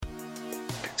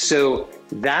So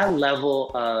that level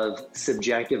of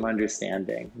subjective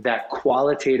understanding, that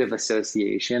qualitative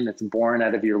association that's born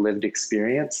out of your lived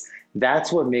experience,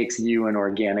 that's what makes you an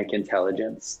organic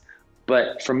intelligence.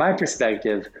 But from my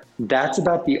perspective, that's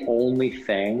about the only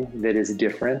thing that is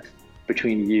different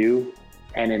between you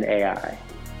and an AI.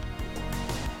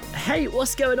 Hey,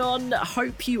 what's going on?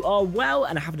 Hope you are well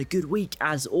and having a good week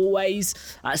as always.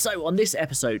 So on this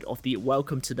episode of the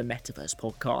Welcome to the Metaverse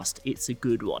podcast, it's a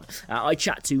good one. I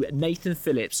chat to Nathan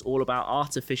Phillips all about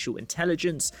artificial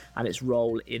intelligence and its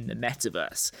role in the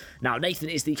metaverse. Now, Nathan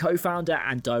is the co-founder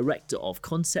and director of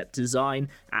concept design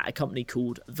at a company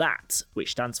called THAT, which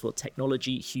stands for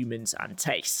Technology, Humans and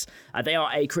Tastes. They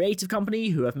are a creative company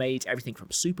who have made everything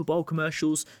from Super Bowl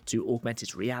commercials to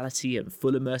augmented reality and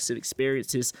full immersive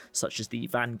experiences such as the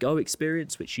Van Gogh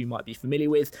experience, which you might be familiar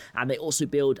with, and they also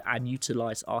build and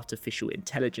utilize artificial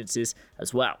intelligences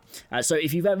as well. So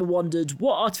if you've ever wondered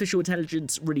what artificial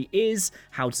intelligence really is,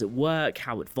 how does it work,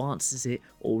 how advanced is it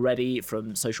already,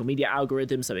 from social media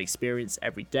algorithms that we experience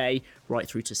every day, right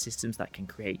through to systems that can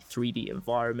create 3D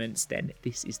environments, then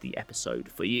this is the episode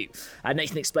for you.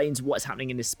 Nathan explains what's happening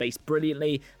in this space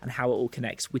brilliantly and how it all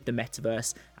connects with the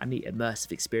metaverse and the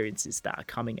immersive experiences that are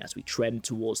coming as we trend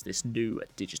towards this new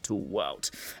digital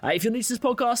world. If you're new to this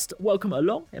podcast, welcome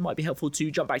along. It might be helpful to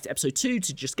jump back to episode 2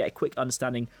 to just get a quick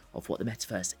understanding of what the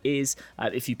metaverse is.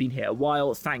 If you've been here a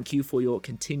while, thank you for your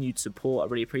continued support.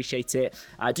 I really appreciate it.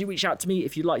 Do reach out to me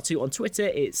if you'd like to on Twitter.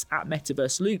 It's at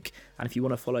MetaverseLuke. And if you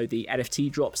want to follow the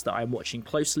NFT drops that I'm watching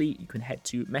closely, you can head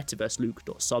to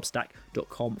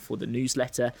metaverseluke.substack.com for the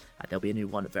newsletter. There'll be a new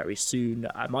one very soon.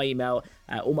 My email,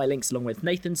 all my links along with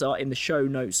Nathan's are in the show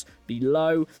notes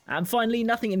below. And finally,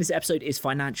 nothing in this episode is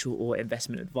financial or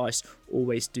investment advice.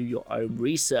 Always do your own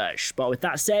research. But with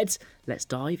that said, let's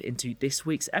dive into this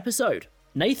week's episode.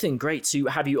 Nathan, great to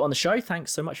have you on the show.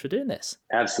 Thanks so much for doing this.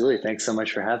 Absolutely. Thanks so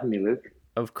much for having me, Luke.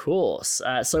 Of course.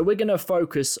 So we're going to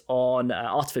focus on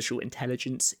artificial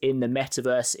intelligence in the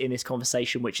metaverse in this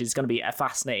conversation, which is going to be a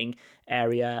fascinating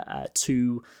area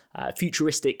to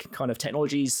futuristic kind of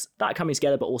technologies that are coming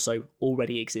together, but also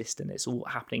already exist, and it's all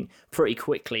happening pretty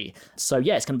quickly. So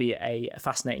yeah, it's going to be a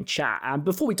fascinating chat. And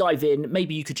before we dive in,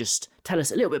 maybe you could just tell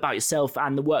us a little bit about yourself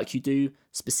and the work you do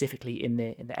specifically in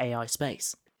the AI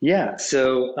space. Yeah,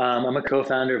 so I'm a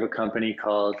co-founder of a company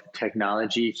called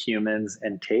Technology, Humans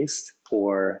and Taste,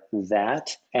 or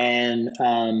THAT. And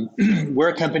we're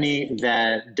a company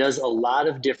that does a lot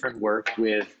of different work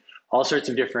with all sorts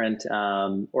of different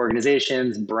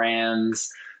organizations,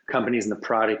 brands, companies in the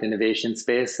product innovation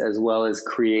space, as well as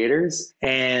creators.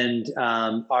 And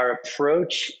our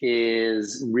approach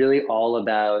is really all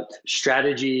about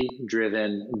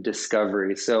strategy-driven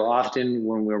discovery. So often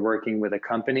when we're working with a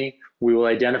company, we will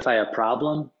identify a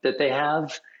problem that they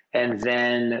have, and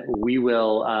then we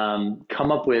will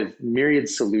come up with myriad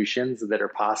solutions that are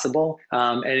possible.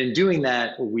 And in doing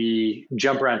that, we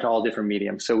jump around to all different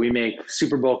mediums. So we make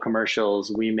Super Bowl commercials,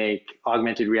 we make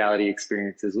augmented reality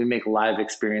experiences, we make live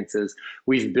experiences.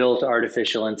 We've built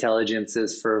artificial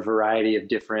intelligences for a variety of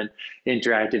different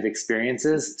interactive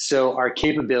experiences. So our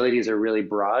capabilities are really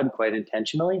broad, quite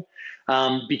intentionally.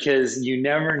 Because you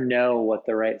never know what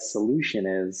the right solution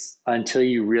is until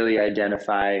you really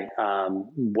identify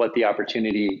what the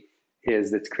opportunity is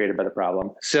that's created by the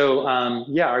problem. So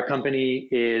yeah, our company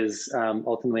is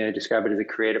ultimately, I describe it as a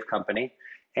creative company,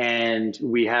 and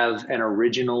we have an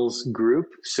originals group.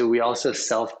 So we also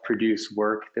self-produce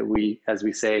work that we, as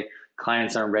we say,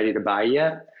 clients aren't ready to buy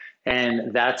yet.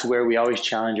 And that's where we always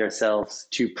challenge ourselves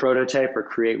to prototype or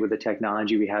create with a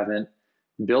technology we haven't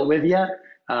built with yet.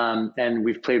 And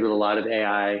we've played with a lot of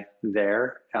AI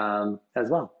there as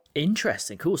well.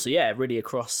 Interesting, cool. So yeah, really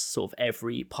across sort of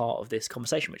every part of this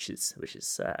conversation, which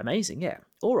is amazing. Yeah.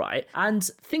 All right. And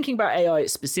thinking about AI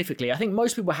specifically, I think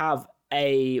most people have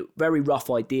a very rough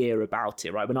idea about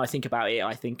it, right? When I think about it,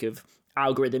 I think of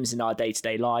algorithms in our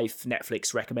day-to-day life,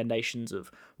 Netflix recommendations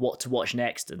of what to watch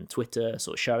next, and Twitter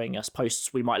sort of showing us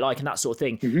posts we might like and that sort of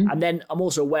thing. Mm-hmm. And then I'm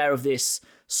also aware of this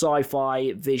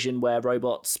sci-fi vision where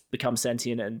robots become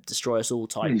sentient and destroy us all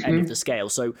type end of the scale.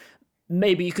 So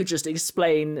maybe you could just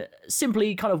explain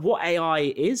simply kind of what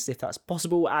AI is, if that's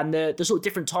possible, and the sort of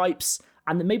different types,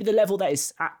 and then maybe the level that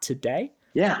is at today.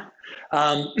 Yeah.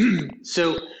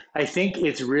 So I think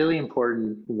it's really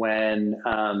important when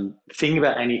thinking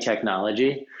about any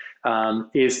technology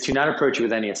is to not approach it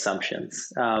with any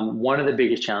assumptions. One of the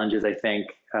biggest challenges, I think,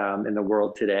 in the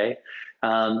world today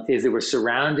is that we're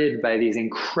surrounded by these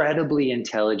incredibly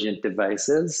intelligent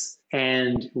devices,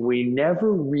 and we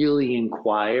never really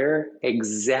inquire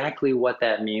exactly what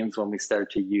that means when we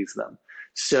start to use them.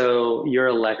 So your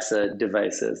Alexa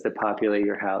devices that populate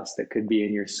your house, that could be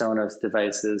in your Sonos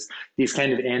devices, these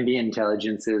kind of ambient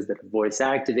intelligences that are voice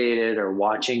activated or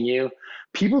watching you,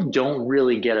 people don't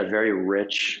really get a very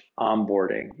rich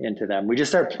onboarding into them. We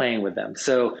just start playing with them.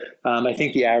 So I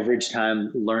think the average time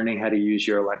learning how to use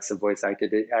your Alexa voice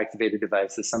activated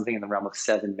device is something in the realm of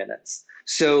 7 minutes.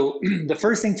 So the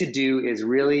first thing to do is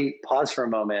really pause for a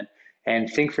moment and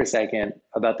think for a second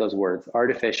about those words,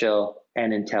 artificial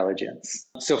and intelligence.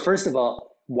 So first of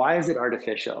all, why is it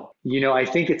artificial? I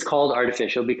think it's called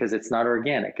artificial because it's not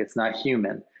organic, it's not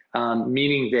human,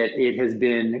 meaning that it has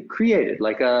been created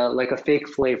like a fake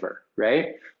flavor,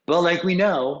 right? But like we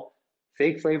know,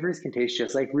 fake flavors can taste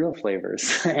just like real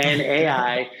flavors. And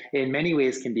AI in many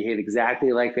ways can behave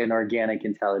exactly like an organic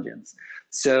intelligence.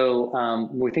 So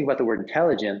when we think about the word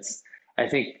intelligence, I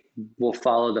think we'll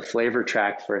follow the flavor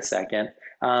track for a second.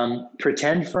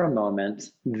 Pretend for a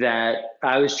moment that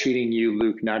I was treating you,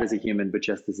 Luke, not as a human, but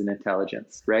just as an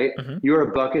intelligence, right? Mm-hmm. You're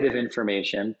a bucket of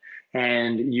information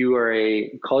and you are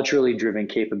a culturally driven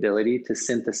capability to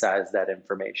synthesize that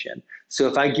information. So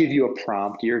if I give you a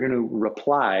prompt, you're going to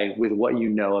reply with what you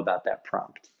know about that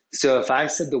prompt. So if I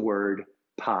said the word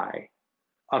pie,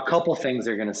 a couple things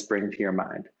are going to spring to your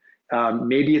mind.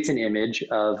 Maybe it's an image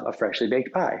of a freshly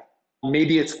baked pie.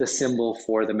 Maybe it's the symbol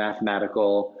for the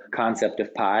mathematical concept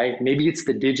of pi. Maybe it's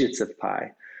the digits of pi.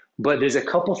 But there's a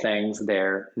couple things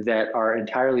there that are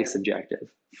entirely subjective.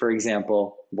 For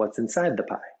example, what's inside the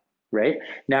pie, right?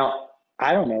 Now,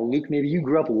 I don't know, Luke, maybe you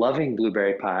grew up loving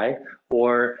blueberry pie,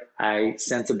 or I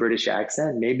sense a British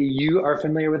accent. Maybe you are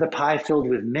familiar with a pie filled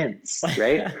with mints,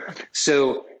 right?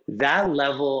 So that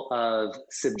level of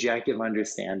subjective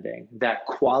understanding, that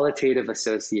qualitative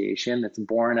association that's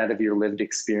born out of your lived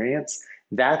experience,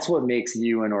 that's what makes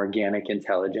you an organic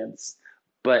intelligence.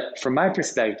 But from my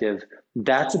perspective,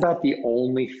 that's about the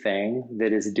only thing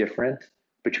that is different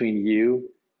between you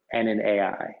and an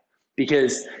AI.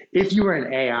 Because if you were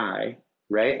an AI,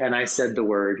 right, and I said the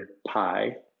word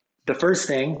pie, the first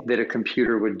thing that a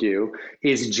computer would do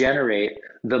is generate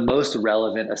the most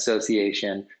relevant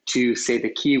association to, say, the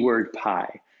keyword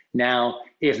pie. Now,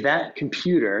 if that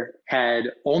computer had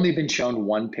only been shown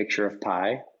one picture of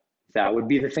pie, that would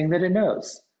be the thing that it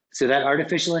knows. So that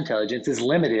artificial intelligence is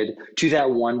limited to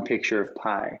that one picture of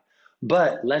pie.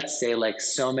 But let's say, like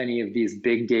so many of these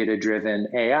big data driven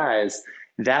AIs,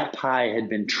 that pie had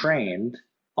been trained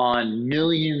on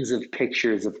millions of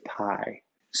pictures of pie.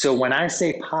 So when I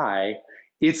say pie,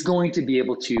 it's going to be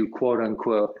able to, quote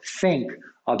unquote, think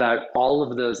about all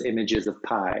of those images of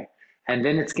pie. And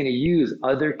then it's going to use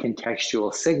other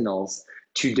contextual signals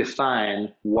to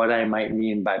define what I might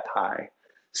mean by pie.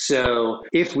 So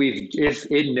if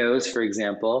it knows, for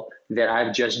example, that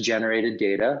I've just generated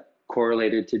data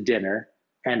correlated to dinner,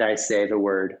 and I say the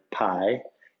word pie,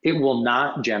 it will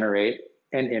not generate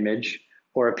an image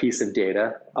or a piece of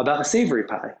data about a savory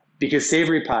pie, because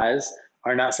savory pies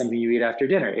are not something you eat after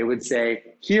dinner. It would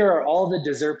say, here are all the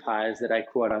dessert pies that I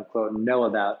quote unquote know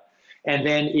about. And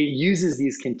then it uses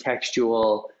these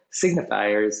contextual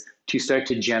signifiers to start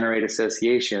to generate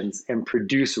associations and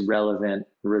produce relevant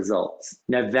results.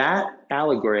 Now that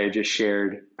allegory I just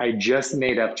shared, I just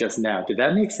made up just now. Did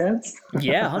that make sense?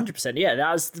 Yeah, 100%. Yeah,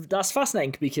 that's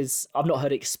fascinating because I've not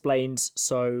heard it explained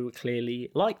so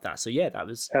clearly like that. So yeah, that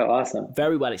was awesome.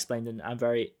 Very well explained and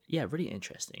very, really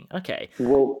interesting. Okay.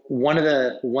 Well, one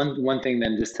thing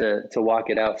then, just to walk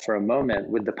it out for a moment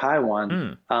with the pie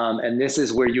one, and this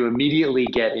is where you immediately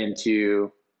get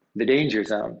into the danger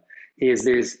zone, is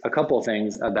there's a couple of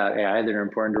things about AI that are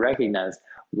important to recognize.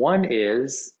 One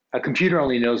is a computer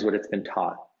only knows what it's been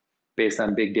taught based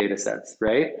on big data sets,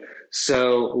 right?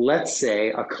 So let's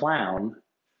say a clown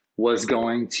was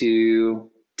going to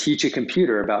teach a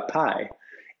computer about pie.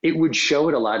 It would show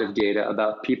it a lot of data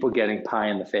about people getting pie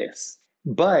in the face.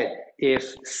 But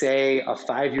if, say, a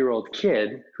 5-year-old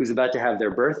kid who's about to have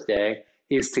their birthday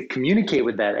is to communicate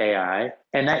with that AI,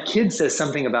 and that kid says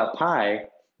something about pie,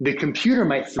 the computer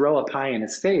might throw a pie in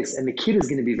his face, and the kid is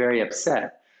going to be very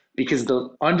upset because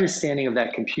the understanding of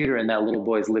that computer and that little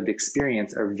boy's lived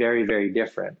experience are very, very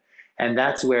different. And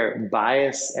that's where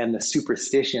bias and the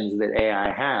superstitions that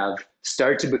AI have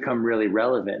start to become really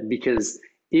relevant, because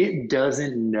it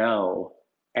doesn't know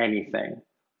anything.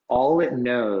 All it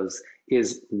knows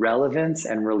is relevance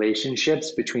and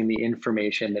relationships between the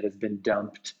information that has been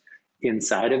dumped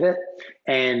inside of it.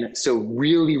 And so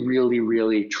really, really,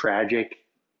 really tragic,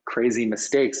 crazy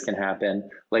mistakes can happen,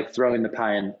 like throwing a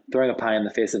pie in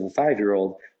the face of a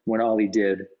 5-year-old when all he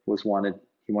did was he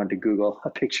wanted to Google a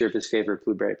picture of his favorite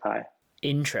blueberry pie.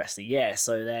 Interesting. Yeah.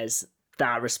 So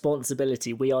that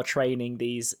responsibility. We are training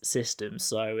these systems,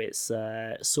 so it's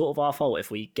sort of our fault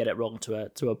if we get it wrong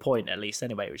to a point, at least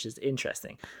anyway, which is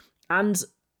interesting. And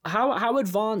how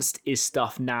advanced is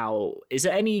stuff now? Is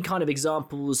there any kind of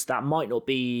examples that might not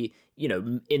be,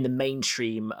 in the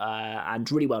mainstream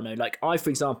and really well known? Like I, for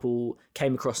example,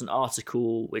 came across an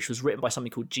article which was written by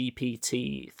something called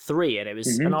GPT-3, and it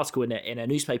was an article in a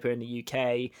newspaper in the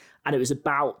UK, and it was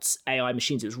about AI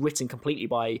machines. It was written completely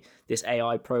by this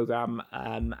AI program,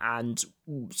 and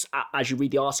as you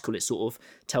read the article, it sort of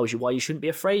tells you why you shouldn't be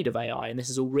afraid of AI, and this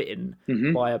is all written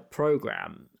by a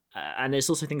program. And there's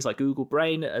also things like Google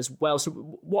Brain as well. So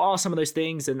what are some of those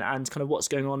things, and kind of what's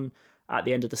going on at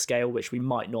the end of the scale, which we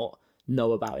might not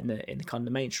know about in the kind of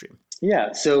the mainstream?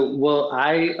 Yeah. So, well,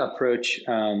 I approach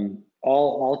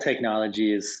all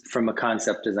technologies from a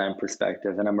concept design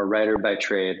perspective, and I'm a writer by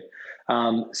trade.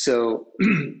 So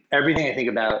everything I think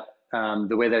about,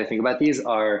 the way that I think about these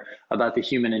are about the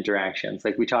human interactions.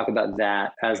 Like we talk about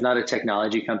that as not a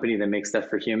technology company that makes stuff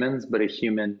for humans, but a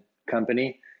human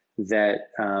company that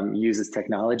uses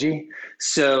technology.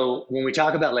 So when we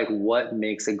talk about like what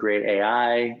makes a great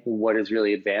AI, what is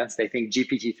really advanced, I think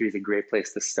GPT-3 is a great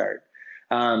place to start.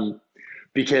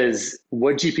 Because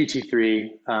what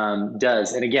GPT-3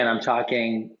 does, and again, I'm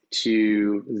talking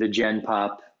to the Gen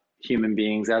Pop human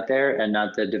beings out there and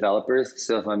not the developers.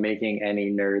 So if I'm making any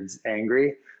nerds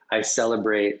angry, I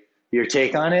celebrate your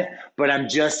take on it, but I'm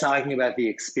just talking about the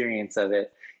experience of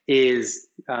it. Is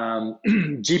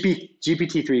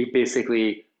GPT-3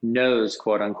 basically knows,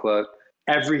 quote unquote,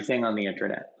 everything on the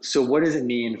internet. So what does it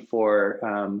mean for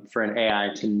an AI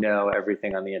to know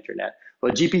everything on the internet?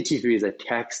 Well, GPT-3 is a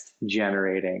text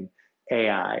generating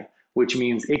AI, which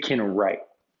means it can write,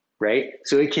 right?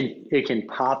 So it can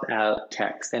pop out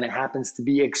text, and it happens to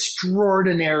be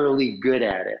extraordinarily good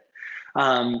at it.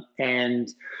 And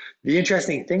the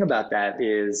interesting thing about that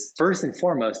is, first and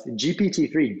foremost,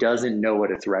 GPT-3 doesn't know what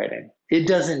it's writing. It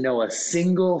doesn't know a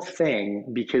single thing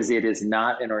because it is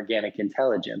not an organic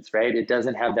intelligence, right? It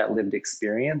doesn't have that lived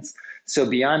experience. So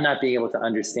beyond not being able to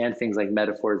understand things like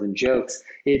metaphors and jokes,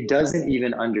 it doesn't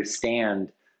even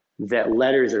understand that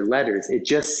letters are letters. It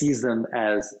just sees them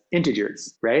as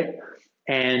integers, right?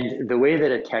 And the way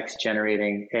that a text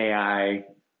generating AI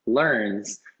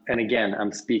learns, and again,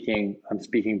 I'm speaking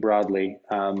broadly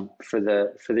for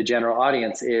the general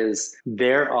audience, is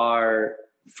there are,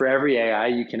 for every AI,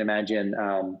 you can imagine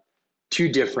two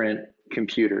different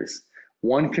computers.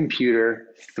 One computer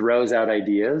throws out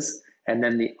ideas, and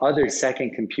then the other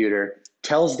second computer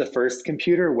tells the first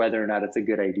computer whether or not it's a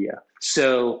good idea.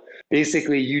 So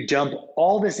basically, you dump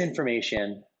all this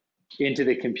information into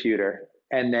the computer,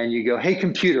 and then you go, hey,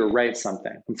 computer, write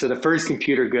something. And so the first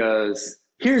computer goes,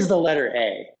 here's the letter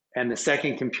A. And the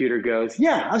second computer goes,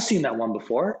 yeah, I've seen that one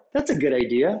before. That's a good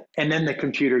idea. And then this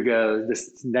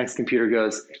next computer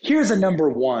goes, here's a number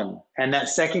 1. And that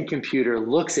second computer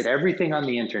looks at everything on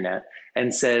the internet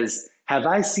and says, have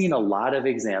I seen a lot of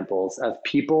examples of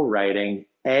people writing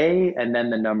A and then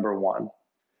the number 1?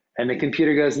 And the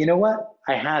computer goes, you know what?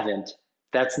 I haven't.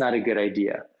 That's not a good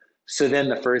idea. So then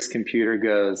the first computer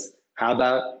goes, how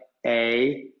about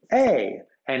A?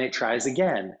 And it tries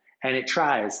again. And it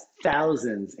tries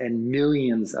thousands and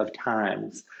millions of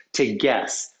times to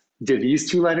guess, do these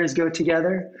two letters go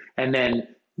together? And then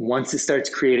once it starts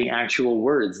creating actual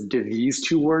words, do these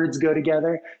two words go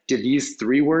together? Do these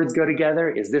 3 words go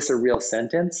together? Is this a real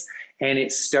sentence? And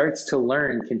it starts to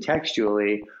learn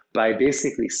contextually by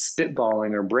basically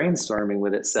spitballing or brainstorming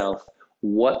with itself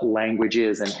what language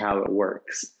is and how it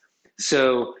works.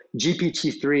 So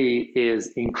GPT-3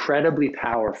 is incredibly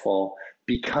powerful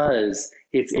because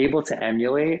it's able to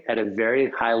emulate at a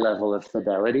very high level of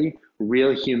fidelity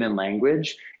real human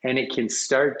language, and it can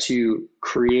start to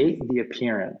create the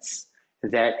appearance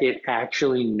that it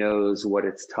actually knows what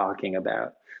it's talking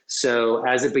about. So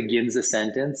as it begins a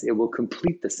sentence, it will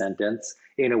complete the sentence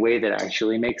in a way that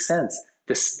actually makes sense.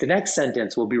 The next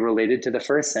sentence will be related to the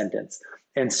first sentence,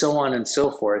 and so on and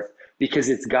so forth, because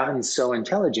it's gotten so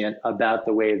intelligent about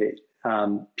the way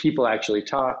that people actually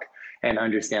talk and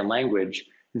understand language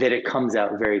that it comes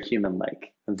out very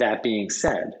human-like. That being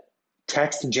said,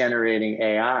 text generating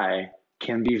AI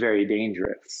can be very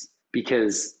dangerous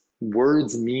because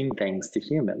words mean things to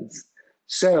humans.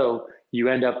 So you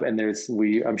end up, and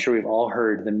I'm sure we've all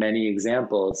heard the many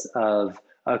examples of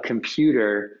a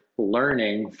computer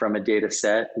learning from a data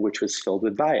set which was filled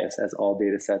with bias, as all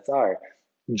data sets are,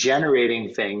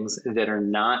 generating things that are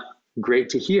not great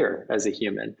to hear as a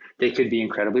human. They could be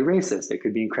incredibly racist. They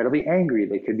could be incredibly angry.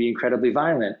 They could be incredibly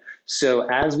violent. So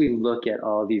as we look at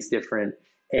all these different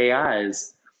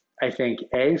AIs, I think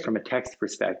from a text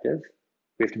perspective,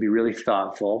 We have to be really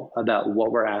thoughtful about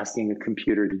what we're asking a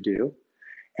computer to do.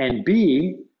 And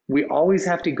B, we always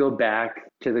have to go back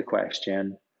to the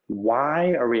question,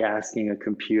 why are we asking a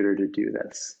computer to do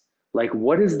this? Like,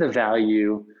 what is the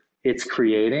value it's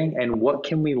creating, and what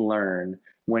can we learn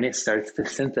when it starts to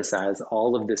synthesize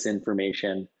all of this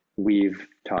information we've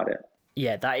taught it?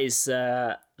 Yeah, that's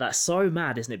so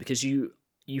mad, isn't it? Because you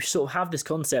sort of have this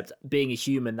concept, being a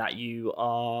human, that you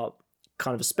are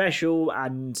kind of special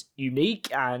and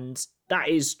unique, and that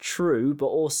is true, but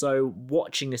also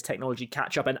watching this technology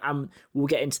catch up, and we'll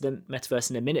get into the metaverse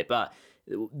in a minute, but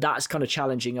that's kind of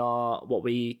challenging what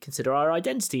we consider our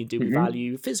identity. And do we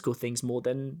value physical things more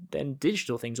than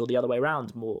digital things, or the other way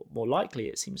around? More likely,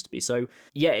 it seems to be. So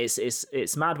yeah,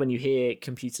 it's mad when you hear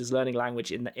computers learning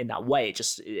language in that way.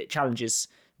 It challenges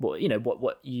what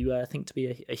you think to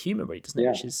be a human, really, doesn't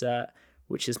it? Yeah.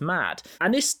 Which is mad.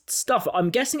 And this stuff, I'm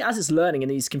guessing, as it's learning and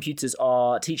these computers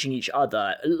are teaching each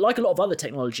other, like a lot of other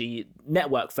technology,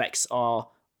 network effects are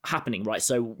happening, right?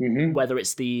 So whether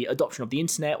it's the adoption of the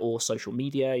internet or social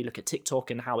media, you look at TikTok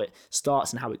and how it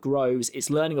starts and how it grows, it's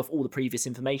learning off all the previous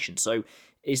information. So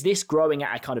is this growing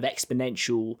at a kind of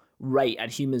exponential rate,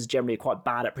 and humans generally are quite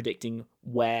bad at predicting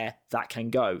where that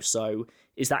can go? So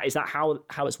is that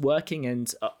how it's working?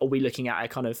 And are we looking at a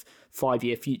kind of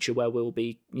 5-year future where we'll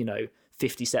be,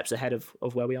 50 steps ahead of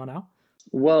where we are now?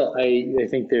 Well, I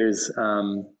think there's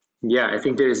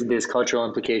there's cultural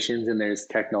implications and there's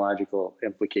technological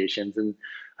implications. And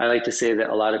I like to say that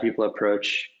a lot of people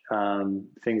approach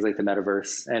things like the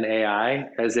metaverse and AI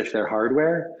as if they're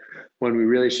hardware, when we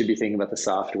really should be thinking about the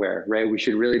software, right? We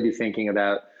should really be thinking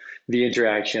about the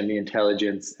interaction, the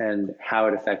intelligence, and how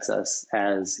it affects us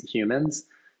as humans.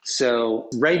 So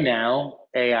right now,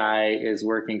 AI is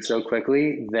working so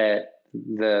quickly that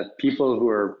the people who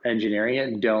are engineering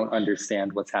it don't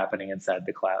understand what's happening inside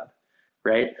the cloud,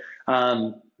 right?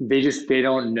 They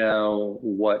don't know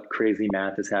what crazy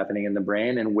math is happening in the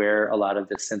brain and where a lot of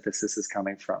this synthesis is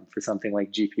coming from for something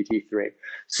like GPT-3.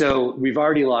 So we've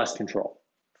already lost control,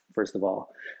 first of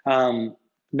all.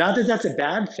 Not that that's a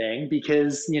bad thing,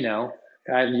 because,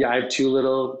 I have 2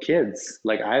 little kids.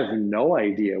 Like, I have no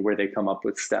idea where they come up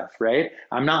with stuff, right?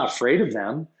 I'm not afraid of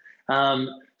them.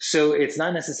 So it's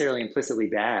not necessarily implicitly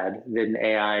bad that an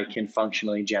AI can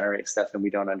functionally generate stuff and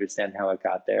we don't understand how it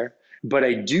got there. But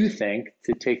I do think,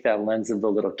 to take that lens of the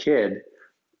little kid,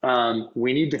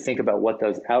 we need to think about what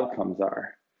those outcomes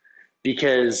are.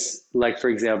 Because, like, for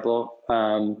example,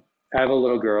 I have a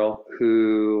little girl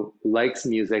who likes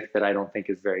music that I don't think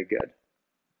is very good,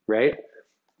 right?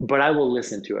 But I will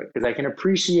listen to it because I can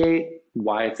appreciate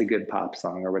why it's a good pop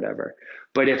song or whatever.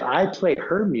 But if I play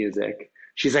her music,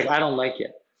 she's like, I don't like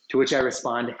it. To which I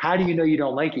respond, how do you know you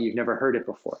don't like it? You've never heard it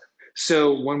before.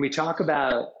 So when we talk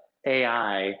about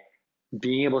AI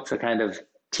being able to kind of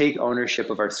take ownership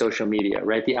of our social media,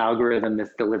 right? The algorithm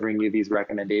that's delivering you these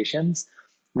recommendations,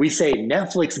 we say,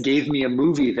 Netflix gave me a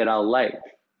movie that I'll like.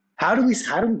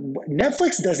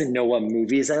 Netflix doesn't know what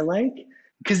movies I like,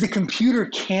 because the computer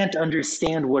can't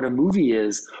understand what a movie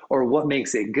is or what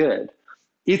makes it good.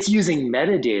 It's using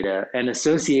metadata and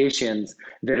associations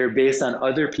that are based on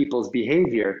other people's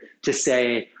behavior to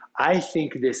say, I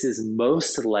think this is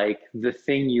most like the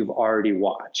thing you've already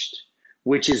watched,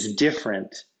 which is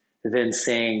different than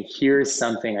saying, here's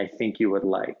something I think you would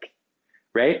like,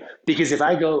 right? Because if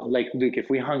I go, like, Luke, if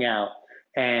we hung out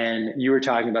and you were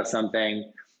talking about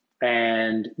something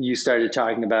and you started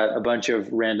talking about a bunch of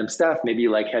random stuff, maybe you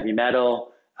like heavy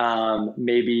metal,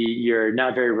 maybe you're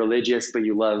not very religious, but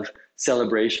you love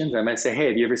celebrations. I might say, hey,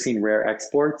 have you ever seen Rare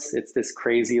Exports? It's this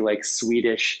crazy, like,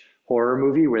 Swedish horror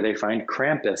movie where they find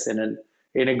Krampus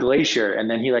in a glacier, and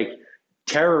then he, like,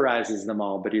 terrorizes them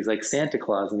all, but he's like Santa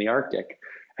Claus in the Arctic.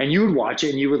 And you would watch it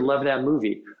and you would love that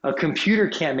movie. A computer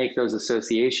can't make those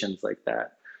associations like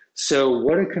that. So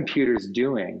what a computer's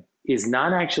doing is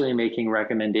not actually making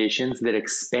recommendations that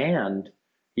expand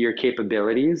your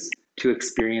capabilities to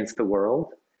experience the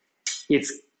world.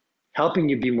 It's helping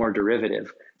you be more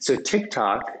derivative. So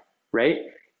TikTok, right?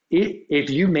 If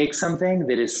you make something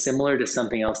that is similar to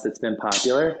something else that's been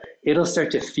popular, it'll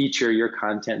start to feature your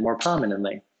content more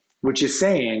prominently, which is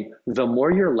saying the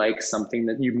more you're like something,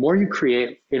 more you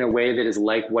create in a way that is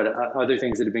like what other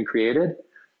things that have been created,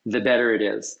 the better it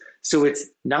is. So it's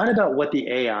not about what the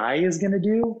AI is going to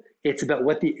do. It's about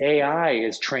what the AI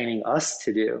is training us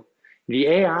to do. The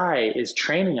AI is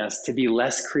training us to be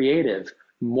less creative,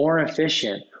 more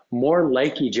efficient, more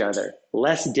like each other,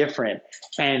 less different.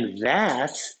 And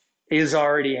that is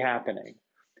already happening.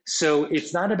 So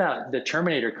it's not about the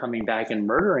Terminator coming back and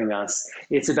murdering us.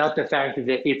 It's about the fact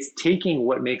that it's taking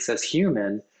what makes us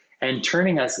human and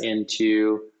turning us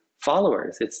into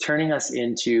followers. It's turning us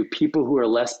into people who are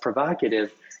less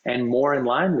provocative and more in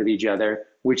line with each other,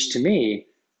 which to me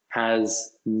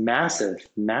has massive,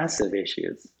 massive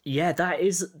issues. Yeah,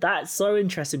 that's so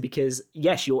interesting because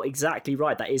yes, you're exactly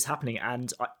right. That is happening,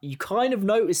 and you kind of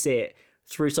notice it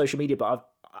through social media, but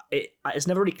it's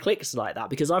never really clicked like that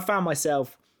because I found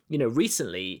myself,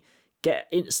 recently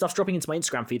stuff dropping into my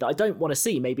Instagram feed that I don't want to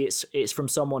see. Maybe it's from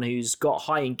someone who's got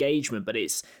high engagement, but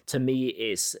to me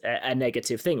it's a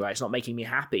negative thing, right? It's not making me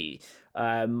happy,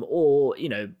 or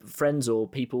friends or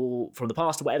people from the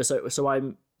past or whatever. So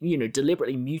I'm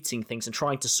deliberately muting things and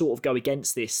trying to sort of go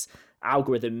against this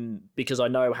algorithm because I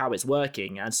know how it's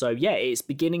working. And so yeah, it's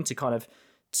beginning to kind of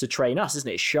to train us, isn't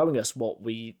it? It's showing us what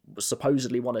we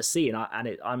supposedly want to see,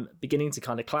 and I'm beginning to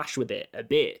kind of clash with it a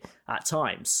bit at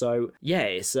times. So yeah,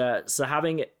 it's so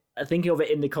thinking of it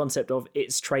in the concept of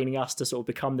it's training us to sort of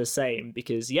become the same,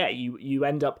 because yeah, you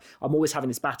end up, I'm always having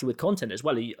this battle with content as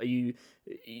well. Are you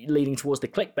leaning towards the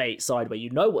clickbait side where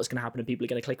what's going to happen and people are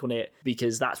going to click on it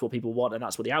because that's what people want and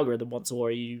that's what the algorithm wants, or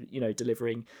are you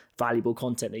delivering valuable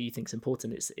content that you think is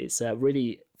important? It's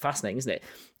really fascinating, isn't it?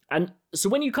 And so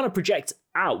when you kind of project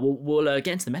out, we'll get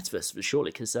into the metaverse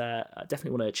shortly, because I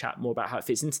definitely want to chat more about how it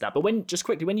fits into that. But when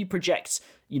you project,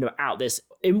 out, there's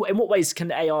in what ways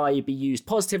can AI be used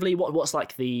positively? What's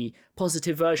like the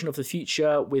positive version of the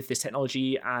future with this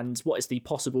technology, and what is the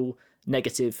possible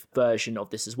negative version of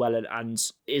this as well? And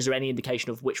is there any indication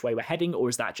of which way we're heading, or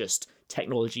is that just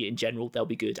technology in general? There'll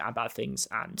be good and bad things,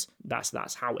 and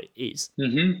that's how it is.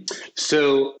 Mm-hmm.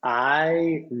 So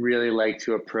I really like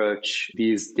to approach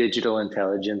these digital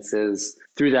intelligences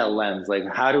through that lens. Like,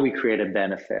 how do we create a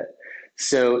benefit?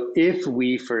 So if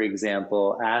we, for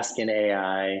example, ask an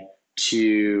AI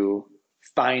to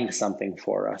find something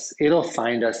for us, it'll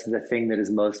find us the thing that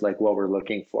is most like what we're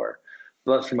looking for.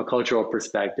 But from a cultural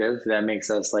perspective, that makes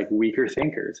us like weaker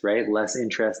thinkers, right? Less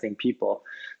interesting people.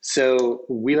 So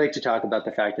we like to talk about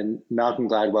the fact, and Malcolm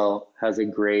Gladwell has a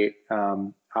great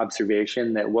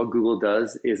observation, that what Google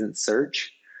does isn't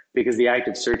search, because the act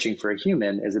of searching for a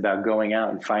human is about going out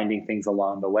and finding things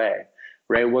along the way,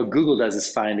 right? What Google does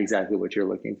is find exactly what you're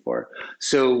looking for.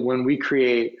 So when we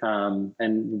create, and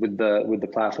with the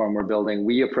platform we're building,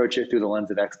 we approach it through the lens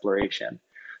of exploration.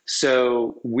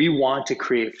 So we want to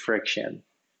create friction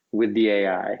with the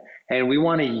AI, and we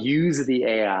want to use the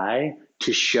AI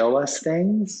to show us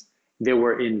things that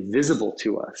were invisible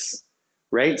to us,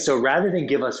 right? So rather than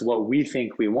give us what we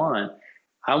think we want,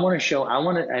 I want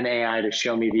an AI to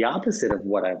show me the opposite of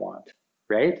what I want,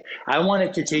 right? I want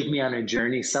it to take me on a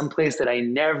journey someplace that I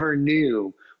never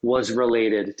knew was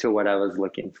related to what I was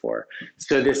looking for.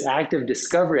 So this act of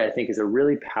discovery, I think, is a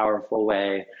really powerful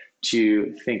way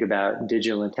to think about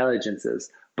digital intelligences.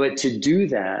 But to do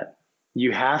that,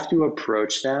 you have to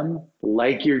approach them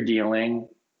like you're dealing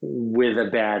with a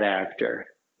bad actor,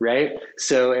 right?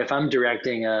 So if I'm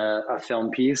directing a film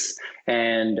piece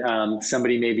and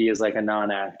somebody maybe is like a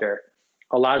non-actor,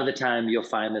 a lot of the time you'll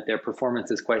find that their performance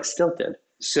is quite stilted.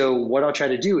 So what I'll try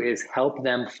to do is help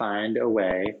them find a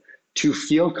way to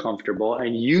feel comfortable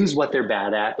and use what they're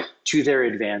bad at to their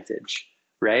advantage,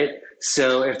 right?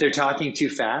 So if they're talking too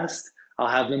fast, I'll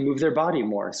have them move their body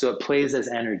more, so it plays as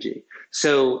energy.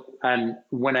 So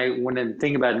when I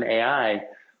think about an AI,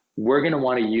 we're going to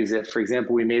want to use it. For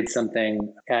example, we made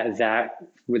something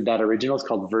with that original. It's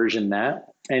called Version That,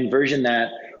 and Version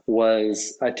That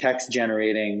was a text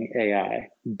generating AI.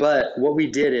 But what we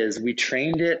did is we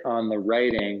trained it on the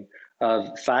writing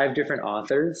of 5 different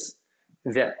authors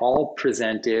that all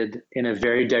presented in a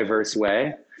very diverse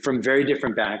way, from very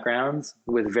different backgrounds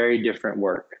with very different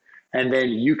work. And then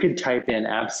you could type in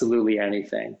absolutely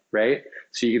anything, right?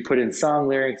 So you could put in song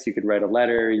lyrics, you could write a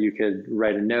letter, you could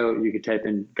write a note, you could type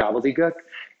in gobbledygook,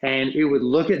 and it would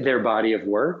look at their body of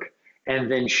work and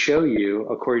then show you,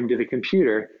 according to the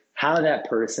computer, how that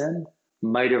person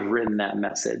might have written that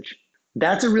message.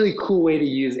 That's a really cool way to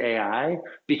use AI,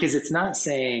 because it's not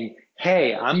saying,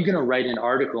 hey, I'm going to write an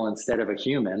article instead of a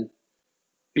human,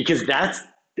 because that's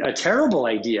a terrible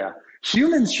idea.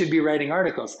 Humans should be writing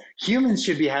articles. Humans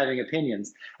should be having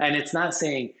opinions. And it's not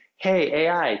saying, hey,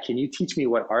 AI, can you teach me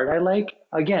what art I like?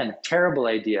 Again, terrible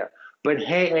idea. But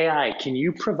hey, AI, can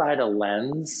you provide a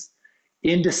lens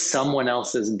into someone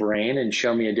else's brain and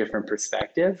show me a different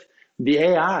perspective? The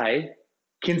AI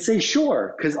can say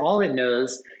sure, because all it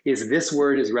knows is this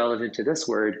word is relevant to this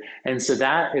word. And so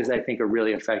that is, I think, a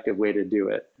really effective way to do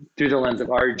it. Through the lens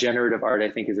of art, generative art, I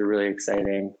think, is a really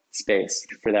exciting space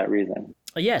for that reason.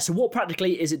 Yeah, so what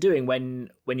practically is it doing when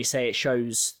you say it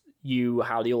shows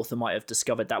how the author might have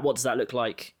discovered that? What does that look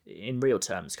like in real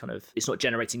terms? Kind of, it's not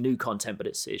generating new content, but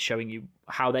it's showing you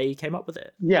how they came up with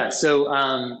it. Yeah, so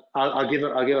I'll give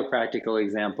a practical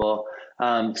example.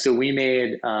 So we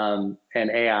made an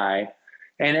AI,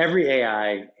 and every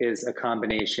AI is a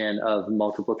combination of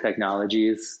multiple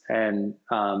technologies and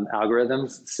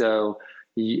algorithms. So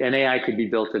an AI could be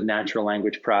built of natural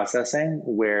language processing,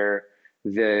 where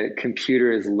the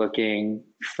computer is looking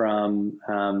from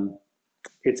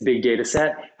its big data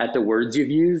set at the words you've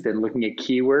used and looking at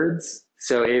keywords.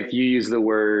 So if you use the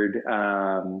word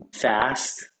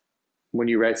fast, when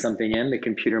you write something in, the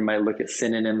computer might look at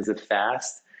synonyms of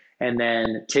fast and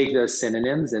then take those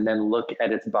synonyms and then look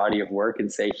at its body of work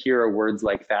and say, here are words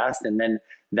like fast. And then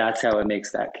that's how it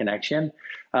makes that connection.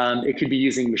 It could be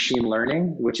using machine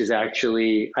learning, which is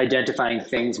actually identifying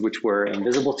things which were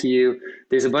invisible to you.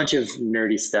 There's a bunch of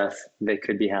nerdy stuff that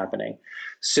could be happening.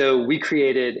 So we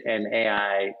created an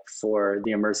AI for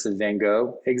the immersive Van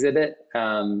Gogh exhibit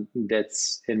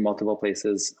that's in multiple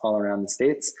places all around the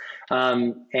States.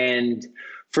 And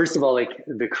first of all, like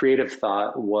the creative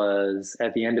thought was,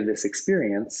 at the end of this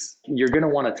experience, you're going to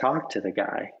want to talk to the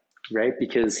guy, right?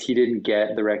 Because he didn't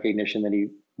get the recognition that he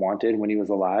wanted when he was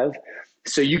alive.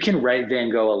 So you can write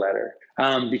Van Gogh a letter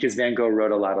because Van Gogh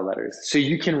wrote a lot of letters. So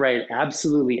you can write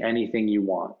absolutely anything you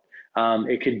want.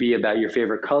 It could be about your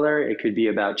favorite color. It could be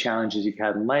about challenges you've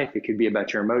had in life. It could be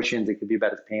about your emotions. It could be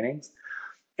about his paintings.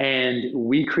 And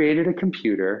we created a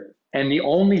computer, and the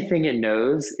only thing it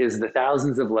knows is the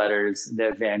thousands of letters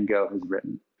that Van Gogh has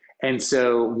written. And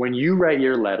so when you write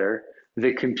your letter,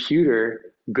 the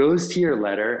computer goes to your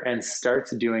letter and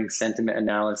starts doing sentiment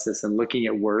analysis and looking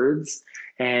at words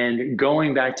and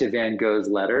going back to Van Gogh's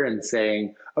letter and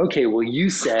saying, okay, well, you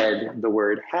said the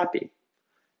word happy.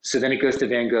 So then it goes to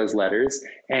Van Gogh's letters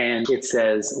and it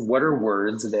says, what are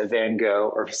words that Van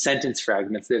Gogh, or sentence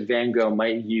fragments that Van Gogh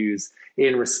might use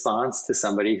in response to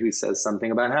somebody who says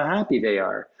something about how happy they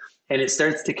are? And it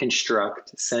starts to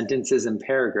construct sentences and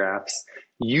paragraphs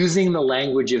using the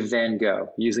language of Van Gogh,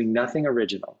 using nothing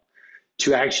original,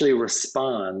 to actually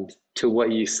respond to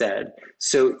what you said.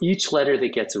 So each letter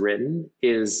that gets written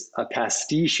is a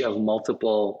pastiche of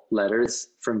multiple letters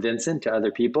from Vincent to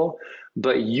other people,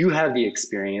 but you have the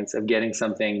experience of getting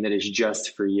something that is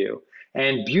just for you.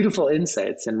 And beautiful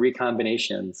insights and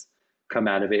recombinations come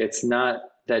out of it. It's not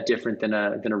that different than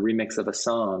a remix of a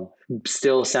song,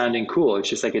 still sounding cool. It's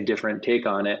just like a different take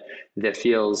on it that's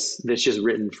just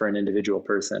written for an individual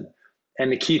person.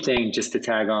 And the key thing, just to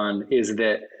tag on, is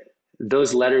that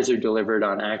those letters are delivered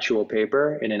on actual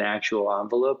paper in an actual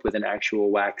envelope with an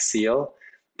actual wax seal.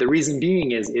 The reason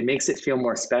being is it makes it feel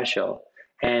more special.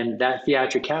 And that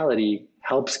theatricality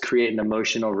helps create an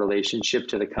emotional relationship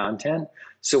to the content.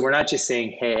 So we're not just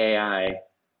saying, hey, AI,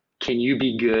 can you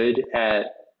be good at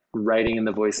writing in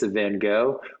the voice of Van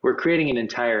Gogh? We're creating an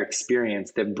entire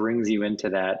experience that brings you into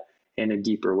that in a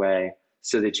deeper way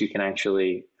so that you can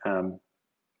actually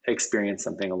experience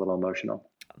something a little emotional.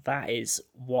 That is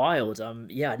wild.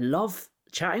 Yeah, I love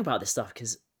chatting about this stuff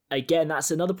because, again,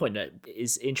 that's another point that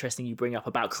is interesting you bring up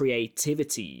about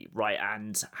creativity, right?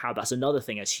 And how that's another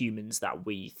thing as humans that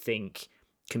we think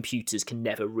computers can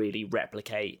never really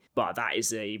replicate. But that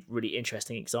is a really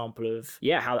interesting example of,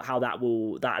 how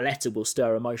that letter will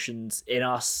stir emotions in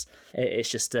us. It's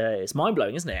just, it's mind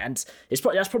blowing, isn't it? And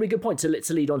that's probably a good point to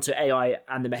lead on to AI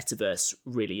and the metaverse,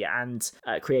 really, and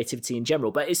creativity in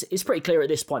general. But it's pretty clear at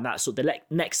this point that sort of the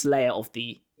next layer of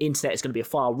the internet is going to be a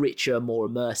far richer, more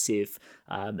immersive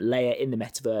layer in the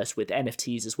metaverse with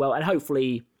NFTs as well. And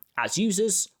hopefully, as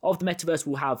users of the metaverse,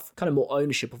 we'll have kind of more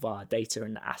ownership of our data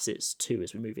and assets too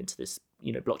as we move into this,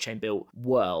 blockchain built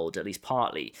world, at least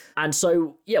partly. And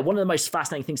so, one of the most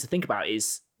fascinating things to think about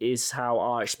is how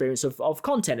our experience of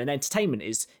content and entertainment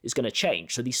is going to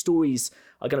change. So these stories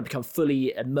are going to become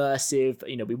fully immersive.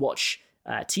 We watch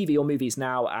TV or movies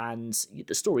now, and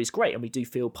the story is great, and we do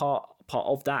feel part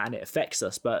of that, and it affects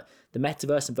us. But the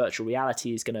metaverse and virtual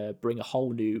reality is going to bring a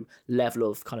whole new level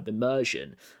of kind of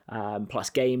immersion, plus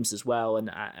games as well,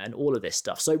 and all of this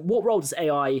stuff. So what role does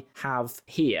AI have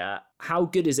here? How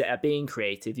good is it at being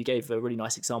creative? You gave a really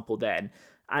nice example then.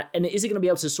 And is it going to be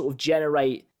able to sort of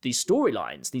generate these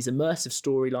storylines, these immersive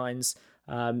storylines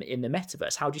in the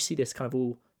metaverse? How do you see this kind of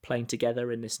all playing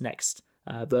together in this next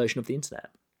version of the internet?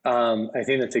 I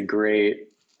think that's a great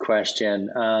question.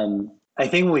 I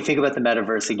think when we think about the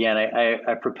metaverse, again,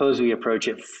 I propose we approach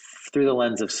it through the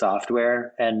lens of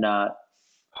software and not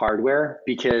hardware,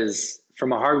 because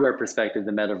from a hardware perspective,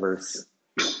 the metaverse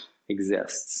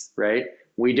exists, right?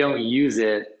 We don't use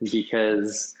it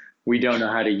because We don't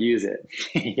know how to use it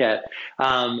yet.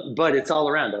 But it's all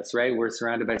around us, right? We're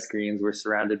surrounded by screens, we're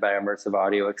surrounded by immersive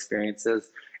audio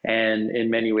experiences. And in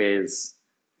many ways,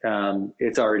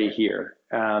 it's already here.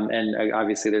 And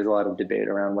obviously, there's a lot of debate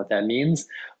around what that means.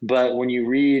 But when you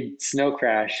read Snow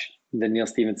Crash, the Neil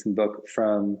Stephenson book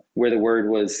from where the word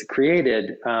was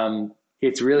created,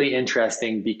 it's really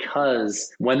interesting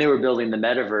because when they were building the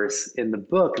metaverse in the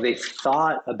book, they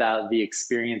thought about the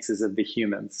experiences of the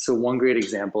humans. So one great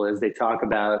example is they talk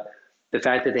about the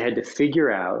fact that they had to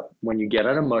figure out when you get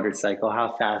on a motorcycle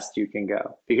how fast you can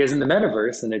go. Because in the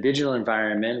metaverse, in a digital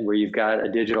environment where you've got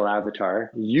a digital avatar,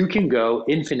 you can go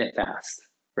infinite fast,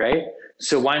 right?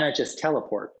 So why not just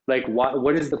teleport? Like,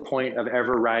 what is the point of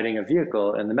ever riding a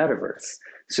vehicle in the metaverse?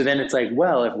 So then it's like,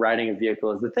 well, if riding a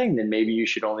vehicle is the thing, then maybe you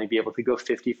should only be able to go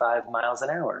 55 miles an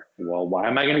hour. Well, why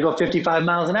am I going to go 55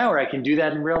 miles an hour? I can do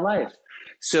that in real life.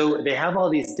 So they have all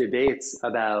these debates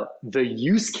about the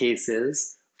use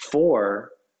cases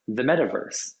for the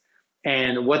metaverse.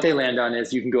 And what they land on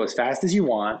is you can go as fast as you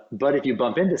want, but if you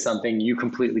bump into something, you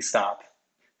completely stop,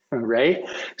 right?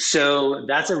 So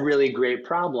that's a really great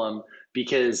problem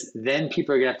because then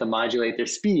people are going to have to modulate their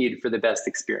speed for the best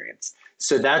experience.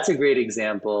 So that's a great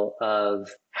example of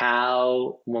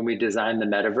how, when we design the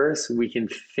metaverse, we can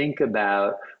think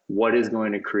about what is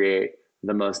going to create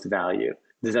the most value.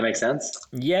 Does that make sense?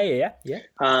 Yeah.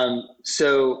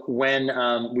 So when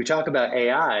we talk about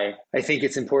AI, I think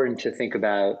it's important to think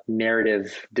about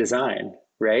narrative design,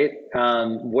 right?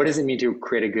 What does it mean to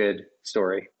create a good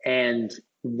story? And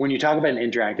when you talk about an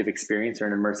interactive experience or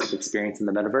an immersive experience in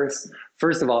the metaverse,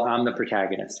 first of all, I'm the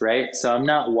protagonist, right? So I'm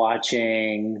not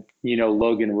watching,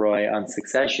 Logan Roy on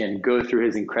Succession go through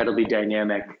his incredibly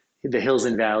dynamic, the hills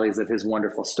and valleys of his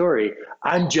wonderful story.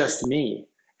 I'm just me.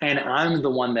 And I'm the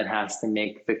one that has to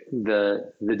make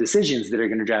the decisions that are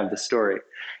going to drive the story.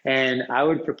 And I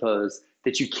would propose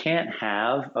that you can't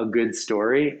have a good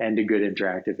story and a good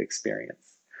interactive experience.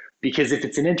 Because if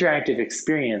it's an interactive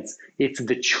experience, it's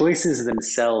the choices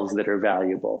themselves that are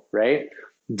valuable, right?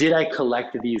 Did I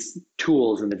collect these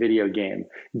tools in the video game?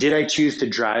 Did I choose to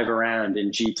drive around in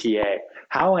GTA?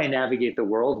 How I navigate the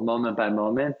world moment by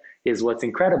moment is what's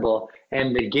incredible.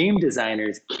 And the game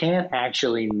designers can't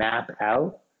actually map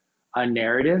out a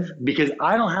narrative because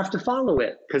I don't have to follow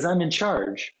it because I'm in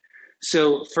charge.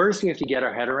 So first we have to get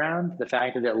our head around the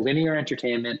fact that linear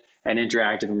entertainment and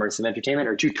interactive immersive entertainment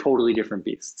are two totally different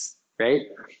beasts, right?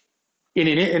 In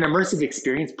an immersive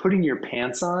experience, putting your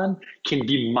pants on can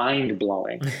be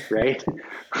mind-blowing, right?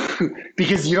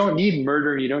 Because you don't need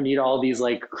murder, you don't need all these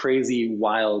like crazy,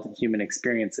 wild human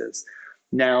experiences.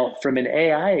 Now, from an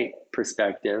AI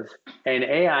perspective, an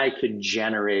AI could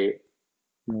generate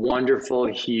wonderful,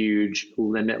 huge,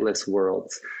 limitless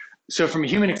worlds. So for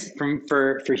humans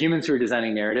who are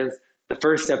designing narratives, the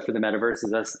first step for the metaverse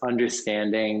is us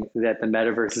understanding that the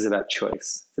metaverse is about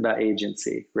choice. It's about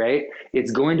agency, right?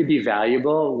 It's going to be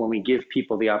valuable when we give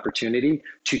people the opportunity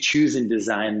to choose and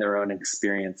design their own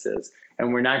experiences.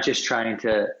 And we're not just trying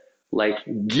to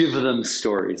give them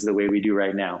stories the way we do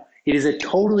right now. It is a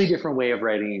totally different way of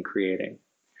writing and creating.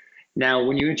 Now,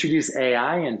 when you introduce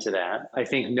AI into that, I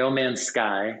think No Man's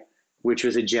Sky, which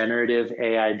was a generative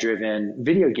AI-driven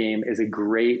video game, is a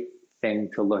great thing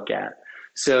to look at.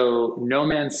 So No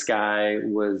Man's Sky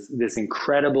was this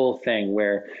incredible thing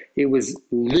where it was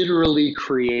literally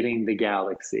creating the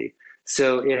galaxy.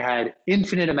 So it had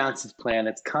infinite amounts of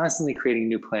planets, constantly creating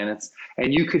new planets,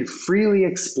 and you could freely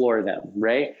explore them,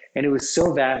 right? And it was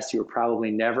so vast, you were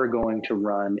probably never going to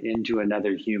run into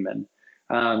another human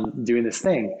doing this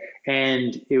thing.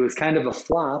 And it was kind of a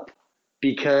flop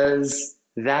because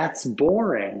that's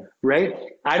boring, right?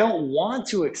 I don't want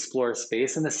to explore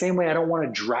space in the same way I don't want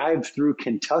to drive through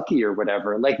Kentucky or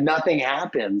whatever. Nothing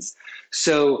happens.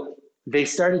 So they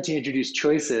started to introduce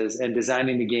choices and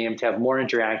designing the game to have more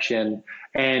interaction.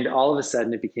 And all of a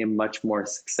sudden it became much more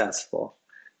successful.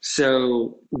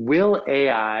 So will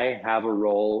AI have a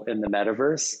role in the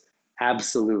metaverse?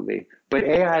 Absolutely. But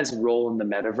AI's role in the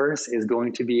metaverse is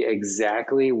going to be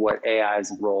exactly what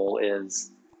AI's role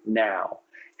is now.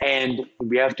 And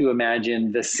we have to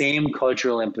imagine the same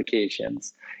cultural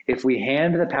implications. If we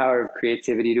hand the power of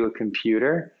creativity to a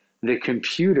computer, the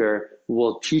computer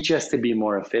will teach us to be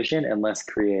more efficient and less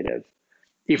creative.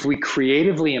 If we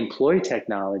creatively employ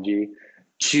technology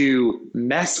to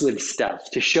mess with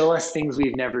stuff, to show us things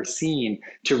we've never seen,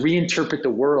 to reinterpret the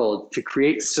world, to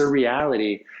create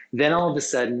surreality, then all of a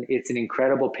sudden it's an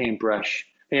incredible paintbrush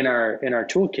in our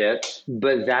toolkit,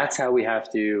 but that's how we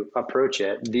have to approach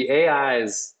it. The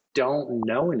AIs don't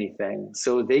know anything,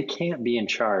 so they can't be in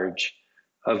charge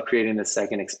of creating the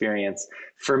second experience.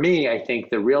 For me, I think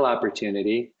the real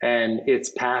opportunity, and it's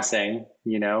passing,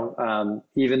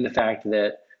 even the fact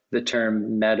that the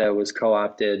term meta was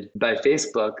co-opted by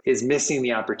Facebook is missing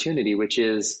the opportunity, which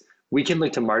is we can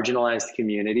look to marginalized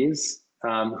communities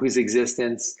whose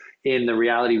existence in the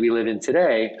reality we live in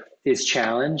today is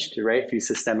challenged, right, through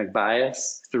systemic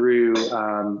bias, through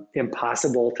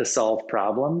impossible to solve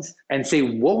problems, and say,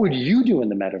 what would you do in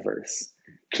the metaverse?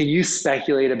 Can you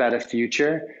speculate about a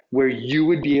future where you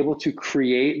would be able to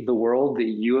create the world that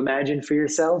you imagine for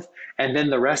yourself, and then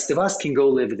the rest of us can go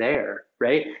live there,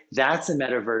 right? That's a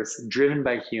metaverse driven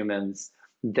by humans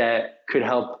that could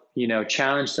help,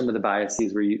 challenge some of the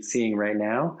biases we're seeing right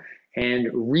now and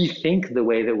rethink the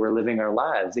way that we're living our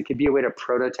lives. It could be a way to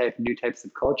prototype new types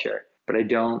of culture, but I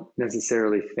don't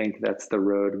necessarily think that's the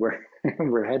road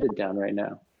we're headed down right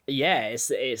now. Yeah,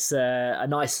 it's a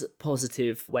nice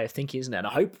positive way of thinking, isn't it? And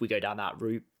I hope we go down that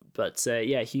route. But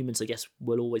humans, I guess,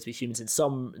 will always be humans in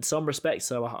some respects.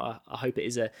 So I hope it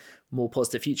is a more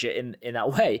positive future in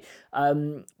that way.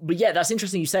 But yeah, that's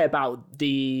interesting you say about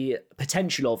the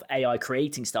potential of AI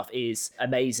creating stuff is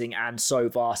amazing and so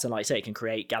vast. And like I say, it can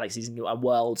create galaxies and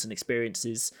worlds and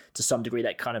experiences to some degree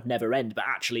that kind of never end. But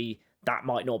actually, that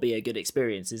might not be a good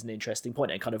experience is an interesting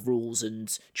point. And kind of rules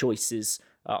and choices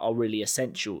are really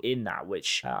essential in that,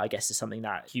 which I guess is something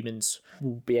that humans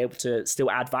will be able to still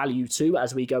add value to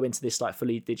as we go into this like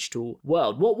fully digital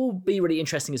world. What will be really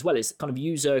interesting as well is kind of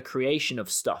user creation of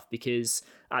stuff, because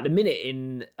at the minute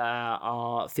in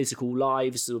our physical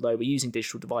lives, although we're using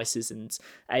digital devices and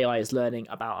AI is learning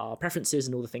about our preferences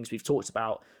and all the things we've talked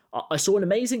about, I saw an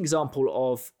amazing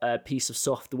example of a piece of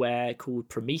software called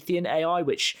Promethean AI,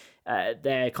 which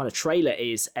their kind of trailer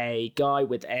is a guy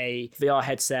with a VR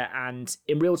headset and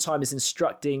in real time is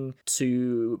instructing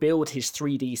to build his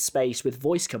 3D space with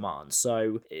voice commands.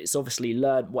 So it's obviously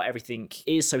learned what everything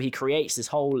is. So he creates this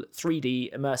whole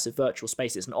 3D immersive virtual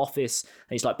space. It's an office.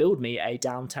 And he's like, build me a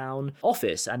downtown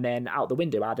office. And then out the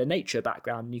window, add a nature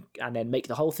background and then make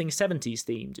the whole thing 70s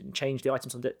themed and change the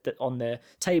items on the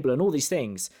table and all these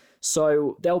things.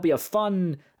 So there'll be a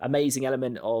fun, amazing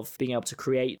element of being able to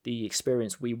create the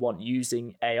experience we want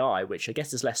using AI, which I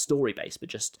guess is less story-based, but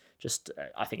just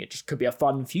I think it just could be a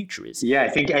fun futurism. Yeah, I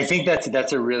think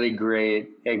that's a really great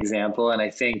example, and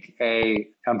I think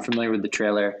I'm familiar with the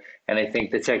trailer, and I think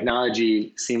the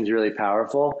technology seems really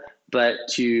powerful, but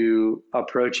to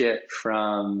approach it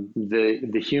from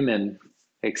the human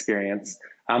experience,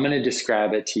 I'm going to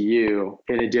describe it to you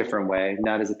in a different way,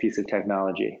 not as a piece of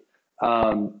technology.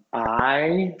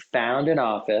 I found an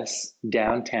office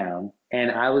downtown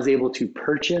and I was able to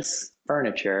purchase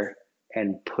furniture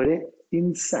and put it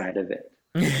inside of it.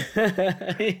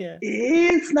 Yeah.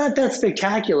 It's not that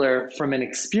spectacular from an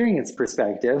experience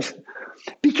perspective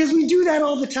because we do that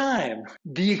all the time.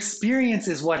 The experience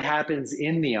is what happens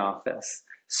in the office.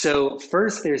 So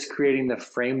first there's creating the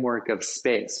framework of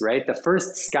space, right? The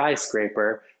first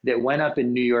skyscraper that went up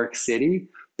in New York City,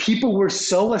 people were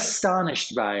so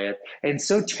astonished by it and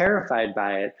so terrified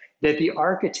by it that the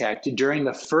architect, during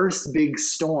the first big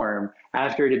storm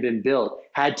after it had been built,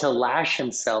 had to lash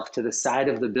himself to the side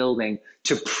of the building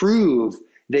to prove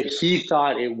that he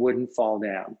thought it wouldn't fall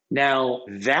down. Now,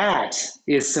 that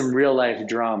is some real life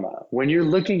drama. When you're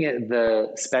looking at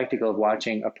the spectacle of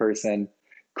watching a person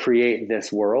create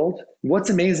this world, what's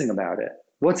amazing about it?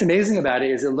 What's amazing about it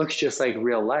is it looks just like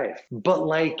real life, but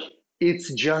like,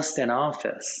 it's just an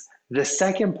office. The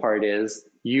second part is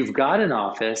you've got an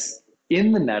office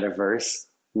in the metaverse.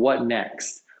 What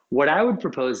next? What I would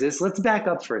propose is let's back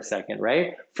up for a second,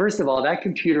 right? First of all, that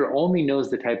computer only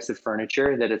knows the types of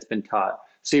furniture that it's been taught.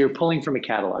 So you're pulling from a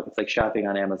catalog. It's like shopping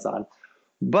on Amazon.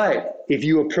 But if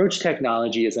you approach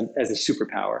technology as a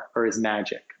superpower or as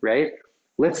magic, right?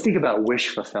 Let's think about wish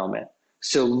fulfillment.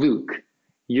 So Luke,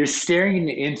 you're staring in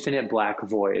the infinite black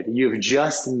void. You've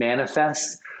just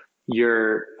manifest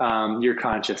your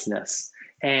consciousness,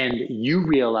 and you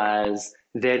realize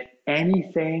that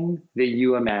anything that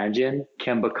you imagine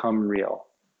can become real.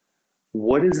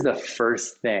 What is the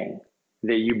first thing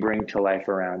that you bring to life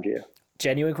around you?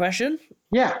 Genuine question?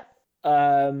 Yeah.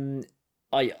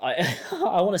 I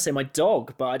want to say my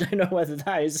dog, but I don't know whether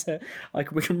that is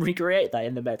we can recreate that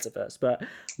in the metaverse. But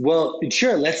well,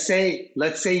 sure. Let's say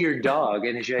your dog,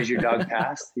 and has your dog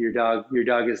passed? Your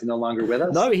dog is no longer with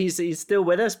us. No, he's still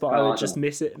with us, but I would just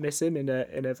miss him in a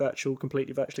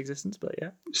completely virtual existence. But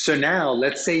yeah. So now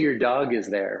let's say your dog is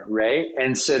there, right?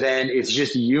 And so then it's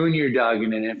just you and your dog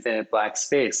in an infinite black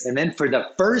space, and then for the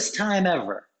first time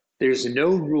ever, there's no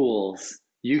rules.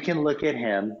 You can look at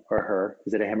him or her.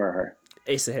 Is it a him or her?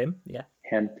 It's a him, yeah.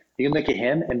 Him. You can look at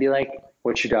him and be like,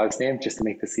 What's your dog's name, just to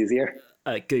make this easier?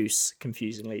 Goose.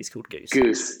 Confusingly, he's called Goose.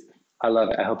 Goose. I love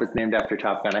it. I hope it's named after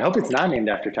Top Gun. I hope it's not named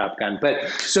after Top Gun. But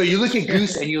so you look at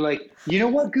Goose and you're like, you know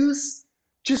what, Goose?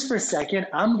 Just for a second,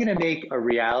 I'm going to make a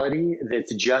reality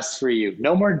that's just for you.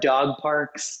 No more dog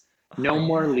parks, no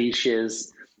more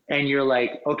leashes. And you're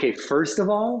like, okay, first of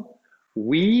all,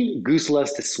 Goose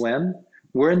loves to swim.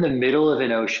 We're in the middle of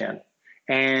an ocean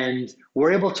and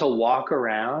we're able to walk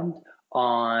around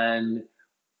on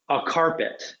a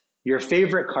carpet, your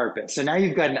favorite carpet. So now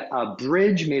you've got a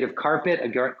bridge made of carpet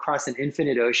across an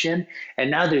infinite ocean. And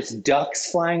now there's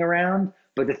ducks flying around.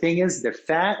 But the thing is, they're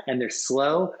fat and they're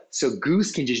slow. So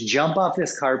Goose can just jump off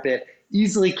this carpet,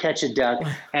 easily catch a duck.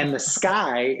 And the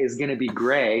sky is going to be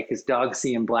gray because dogs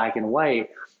see in black and white.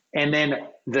 And then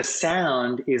the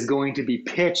sound is going to be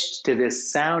pitched to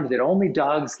this sound that only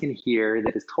dogs can hear,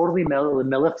 that is totally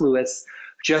mellifluous,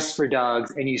 just for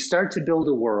dogs. And you start to build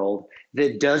a world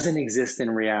that doesn't exist in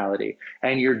reality.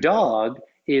 And your dog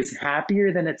is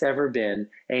happier than it's ever been.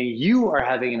 And you are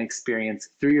having an experience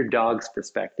through your dog's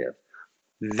perspective.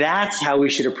 That's how we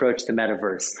should approach the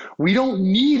metaverse. We don't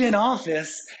need an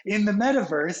office in the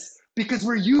metaverse because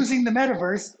we're using the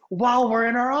metaverse while we're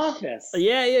in our office.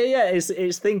 Yeah.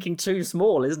 It's thinking too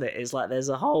small, isn't it? It's like there's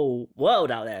a whole world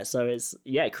out there. So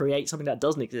create something that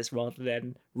doesn't exist rather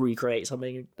than recreate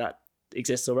something that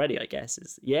exists already, I guess.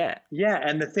 Yeah,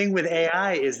 and the thing with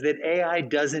AI is that AI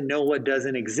doesn't know what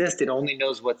doesn't exist. It only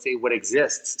knows what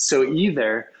exists. So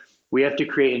either we have to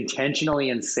create intentionally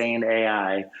insane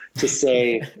AI to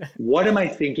say, what am I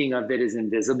thinking of that is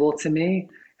invisible to me?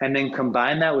 And then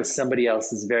combine that with somebody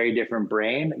else's very different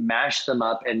brain, mash them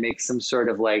up and make some sort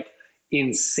of like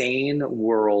insane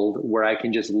world where I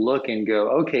can just look and go,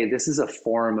 okay, this is a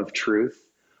form of truth.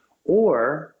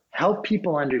 Or help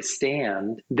people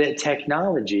understand that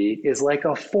technology is like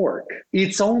a fork.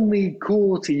 It's only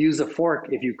cool to use a fork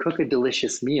if you cook a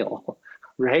delicious meal,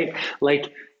 right?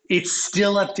 Like, it's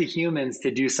still up to humans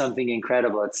to do something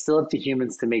incredible. It's still up to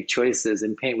humans to make choices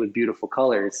and paint with beautiful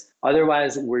colors.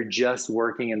 Otherwise, we're just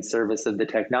working in service of the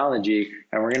technology,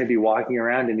 and we're going to be walking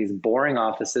around in these boring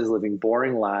offices, living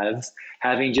boring lives,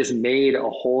 having just made a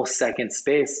whole second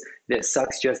space that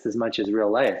sucks just as much as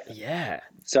real life. Yeah.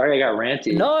 Sorry, I got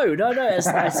ranty. No.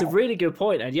 That's a really good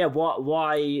point. And yeah,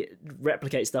 why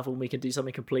replicate stuff when we can do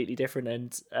something completely different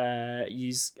and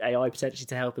use AI potentially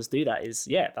to help us do that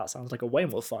that sounds like a way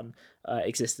more fun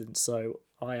existence. So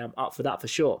I am up for that for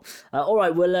sure. All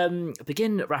right, we'll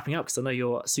begin wrapping up because I know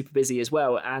you're super busy as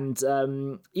well. And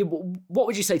what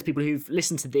would you say to people who've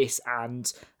listened to this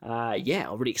and are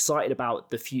really excited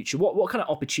about the future? What kind of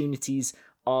opportunities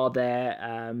are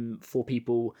there for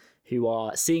people who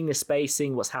are seeing this space,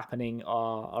 seeing what's happening,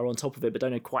 are on top of it, but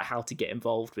don't know quite how to get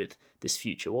involved with this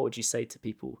future? What would you say to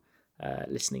people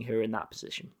listening who are in that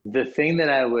position? The thing that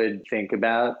I would think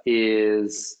about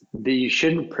is that you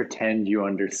shouldn't pretend you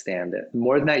understand it.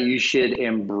 More than that, you should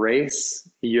embrace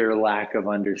your lack of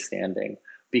understanding,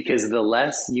 because the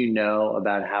less you know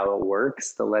about how it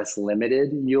works, the less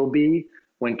limited you'll be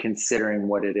when considering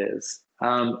what it is.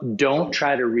 Don't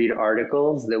try to read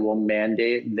articles that will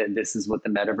mandate that this is what the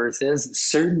metaverse is.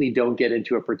 Certainly don't get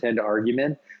into a pretend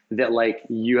argument that like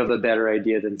you have a better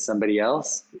idea than somebody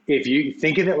else. If you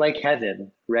think of it like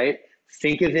heaven, right?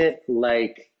 Think of it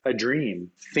like a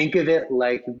dream. Think of it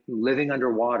like living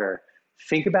underwater.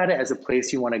 Think about it as a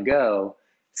place you want to go.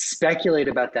 Speculate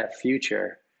about that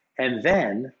future and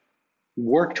then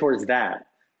work towards that.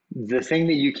 The thing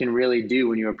that you can really do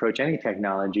when you approach any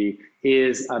technology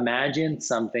is imagine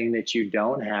something that you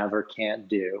don't have or can't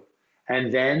do,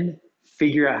 and then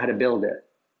figure out how to build it,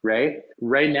 right?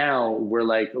 Right now, we're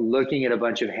like looking at a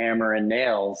bunch of hammer and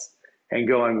nails and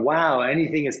going, wow,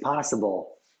 anything is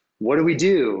possible. What do we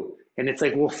do? And it's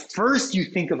like, well, first you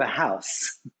think of a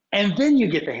house and then you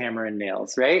get the hammer and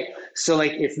nails, right? So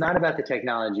like, it's not about the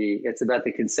technology. It's about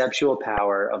the conceptual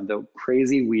power of the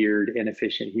crazy, weird,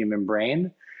 inefficient human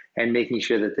brain, and making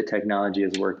sure that the technology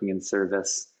is working in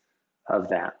service of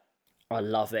that. I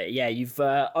love it. Yeah, you've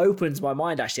opened my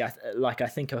mind, actually. I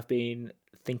think I've been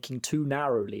thinking too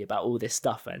narrowly about all this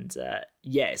stuff. And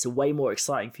it's a way more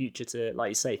exciting future to, like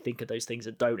you say, think of those things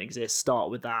that don't exist, start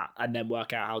with that, and then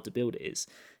work out how to build it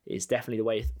is definitely the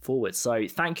way forward. So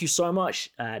thank you so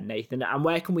much, Nathan. And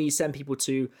where can we send people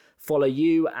to follow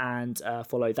you and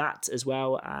follow that as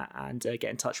well, and get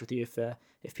in touch with you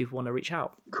if people want to reach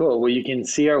out? Cool. Well, you can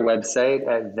see our website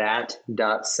at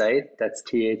that.site. That's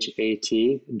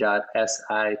THAT.SITE.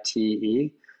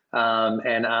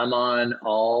 And I'm on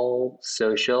all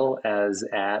social as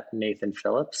at Nathan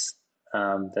Phillips.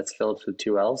 That's Phillips with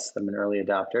 2 L's. I'm an early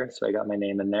adopter, so I got my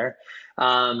name in there.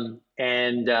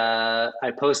 And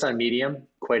I post on Medium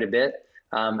quite a bit.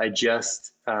 I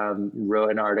just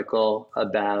wrote an article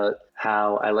about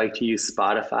how I like to use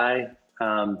Spotify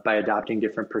by adopting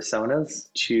different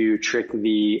personas to trick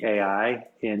the AI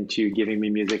into giving me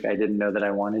music I didn't know that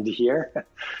I wanted to hear.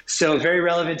 So very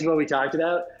relevant to what we talked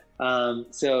about.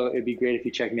 So it'd be great if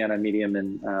you check me out on Medium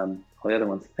and all the other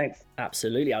ones. Thanks.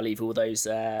 Absolutely. I'll leave all those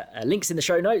links in the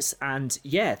show notes. And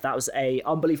yeah, that was a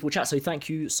unbelievable chat. So thank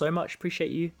you so much. Appreciate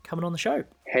you coming on the show.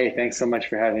 Hey, thanks so much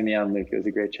for having me on, Luke. It was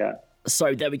a great chat.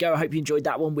 So there we go. I hope you enjoyed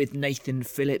that one with Nathan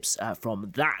Phillips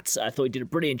from That. I thought he did a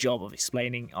brilliant job of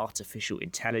explaining artificial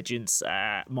intelligence.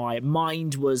 My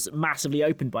mind was massively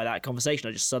opened by that conversation.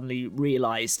 I just suddenly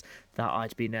realised that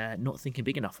I'd been not thinking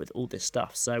big enough with all this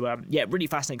stuff. So yeah, really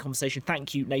fascinating conversation.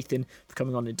 Thank you, Nathan, for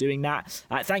coming on and doing that.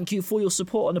 Thank you for your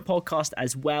support on the podcast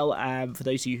as well. For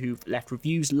those of you who've left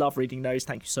reviews, love reading those.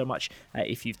 Thank you so much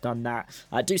if you've done that.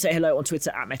 Do say hello on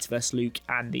Twitter at MetaverseLuke,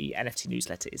 and the NFT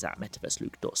newsletter is at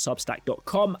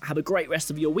metaverseluke.substack.com. Have a great rest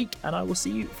of your week, and I will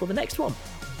see you for the next one.